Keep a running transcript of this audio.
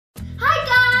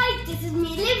this is me,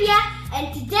 Olivia,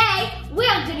 and today we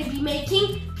are going to be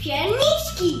making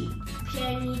Pierniczki.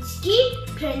 Pierniczki,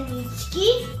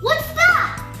 Pierniczki, what's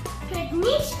that?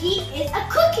 Pierniczki is a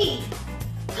cookie,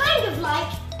 kind of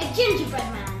like a gingerbread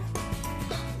man.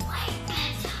 Way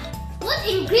better. What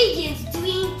ingredients do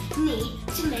we need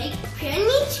to make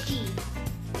Pierniczki?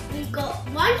 We've got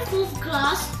 1/4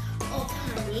 glass of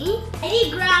honey,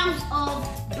 80 grams of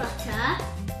butter,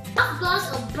 half glass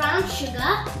of brown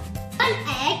sugar, an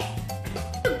egg,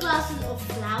 2 glasses of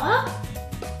flour,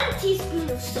 1 teaspoon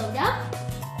of soda,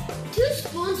 2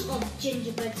 spoons of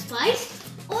gingerbread spice,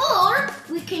 or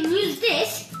we can use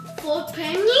this for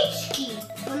Pierniczki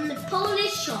from the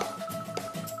Polish shop.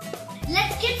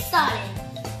 Let's get started.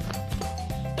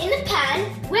 In the pan,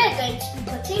 we're going to be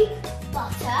putting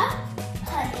butter,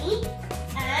 honey,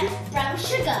 and brown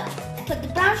sugar. I put the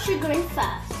brown sugar in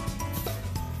first.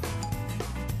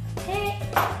 Okay.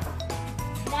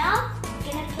 Now I'm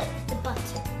gonna put the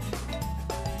butter.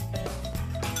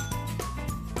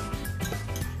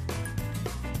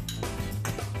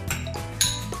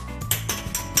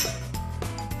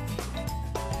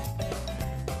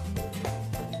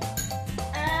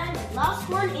 And the last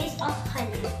one is our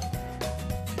honey.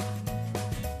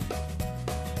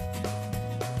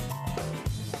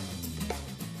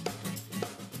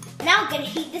 Now I'm going to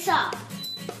heat this up.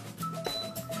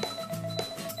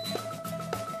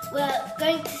 We're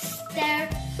going to stir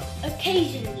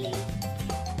occasionally.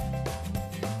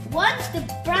 Once the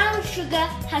brown sugar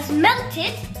has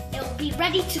melted, it will be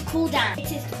ready to cool down.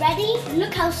 It is ready.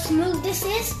 Look how smooth this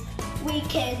is. We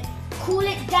can cool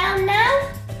it down now.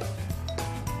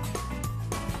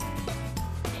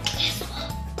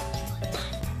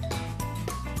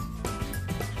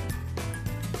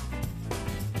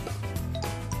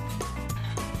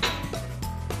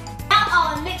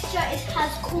 Our mixture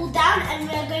has cooled down, and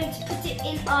we are going to put it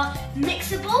in our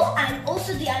mixer bowl and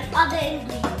also the other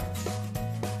ingredients.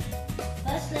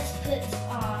 First, let's put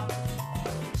our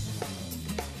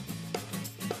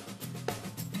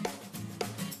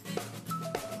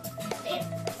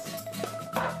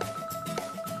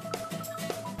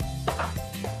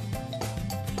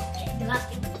the last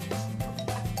ingredients.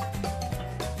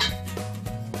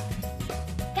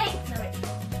 Okay, now ready.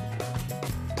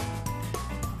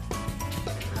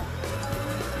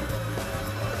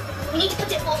 We need to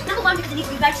put it for number 1 because it needs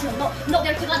to be very small, not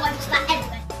very quick, otherwise it's flat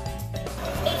everywhere.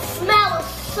 It smells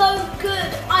so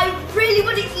good. I really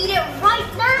want to eat it right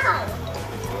now.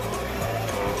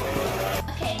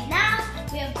 Okay, now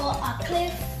we have got our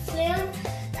clear film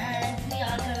and we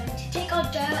are going to take our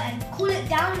dough and cool it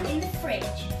down in the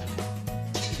fridge.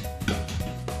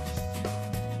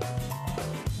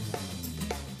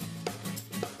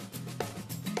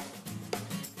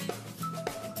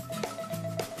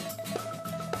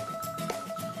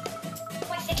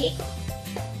 Sticky.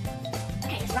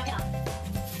 Okay, let's wrap it up.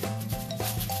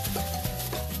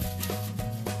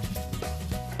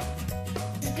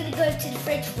 This is going to go to the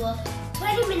fridge for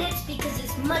 20 minutes because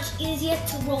it's much easier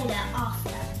to roll it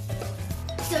after.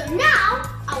 So now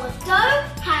our dough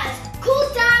has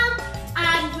cooled down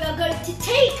and we are going to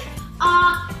take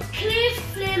our clear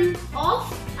film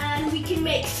off and we can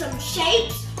make some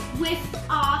shapes with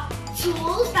our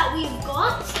tools that we've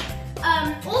got.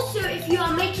 Also, if you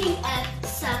are making a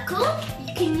circle,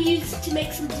 you can use to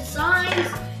make some designs,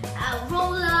 a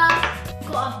roller,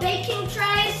 we've got our baking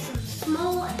trays, some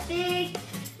small and big,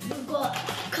 we've got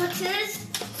cutters,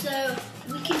 so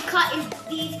we can cut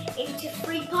these into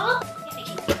 3 parts.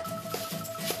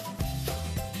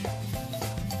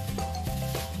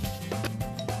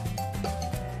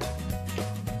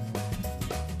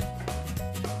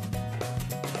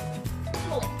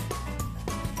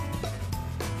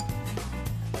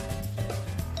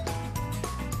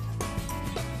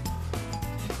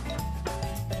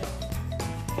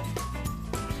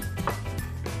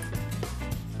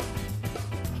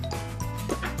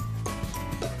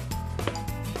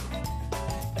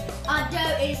 Our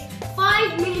dough is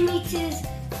 5 millimeters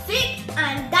thick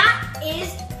and that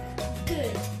is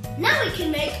good. Now we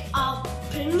can make our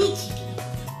Pierniczki.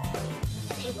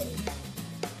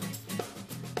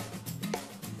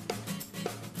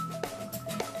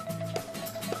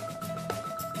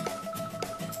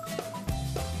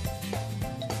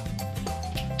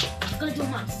 I'm gonna do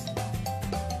once.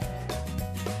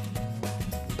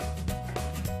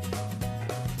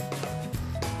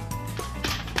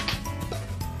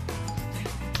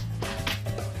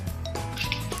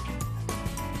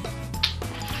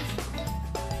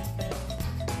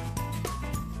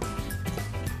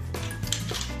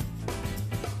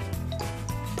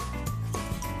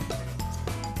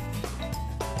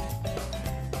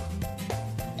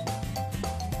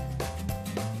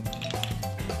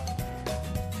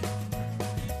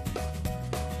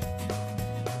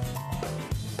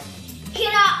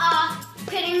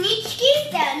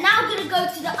 there. Now I'm gonna go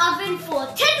to the oven for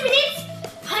 10 minutes,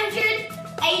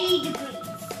 180 degrees.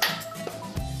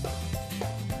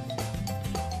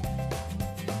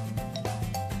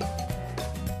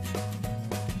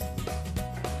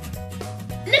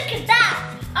 Look at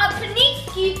that! Our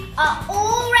pierniczki are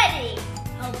all ready.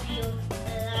 Hope you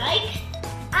like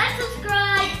and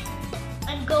subscribe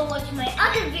and go watch my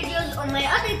other videos on my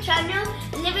other channel,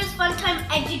 Olivia's Fun Time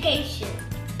Education.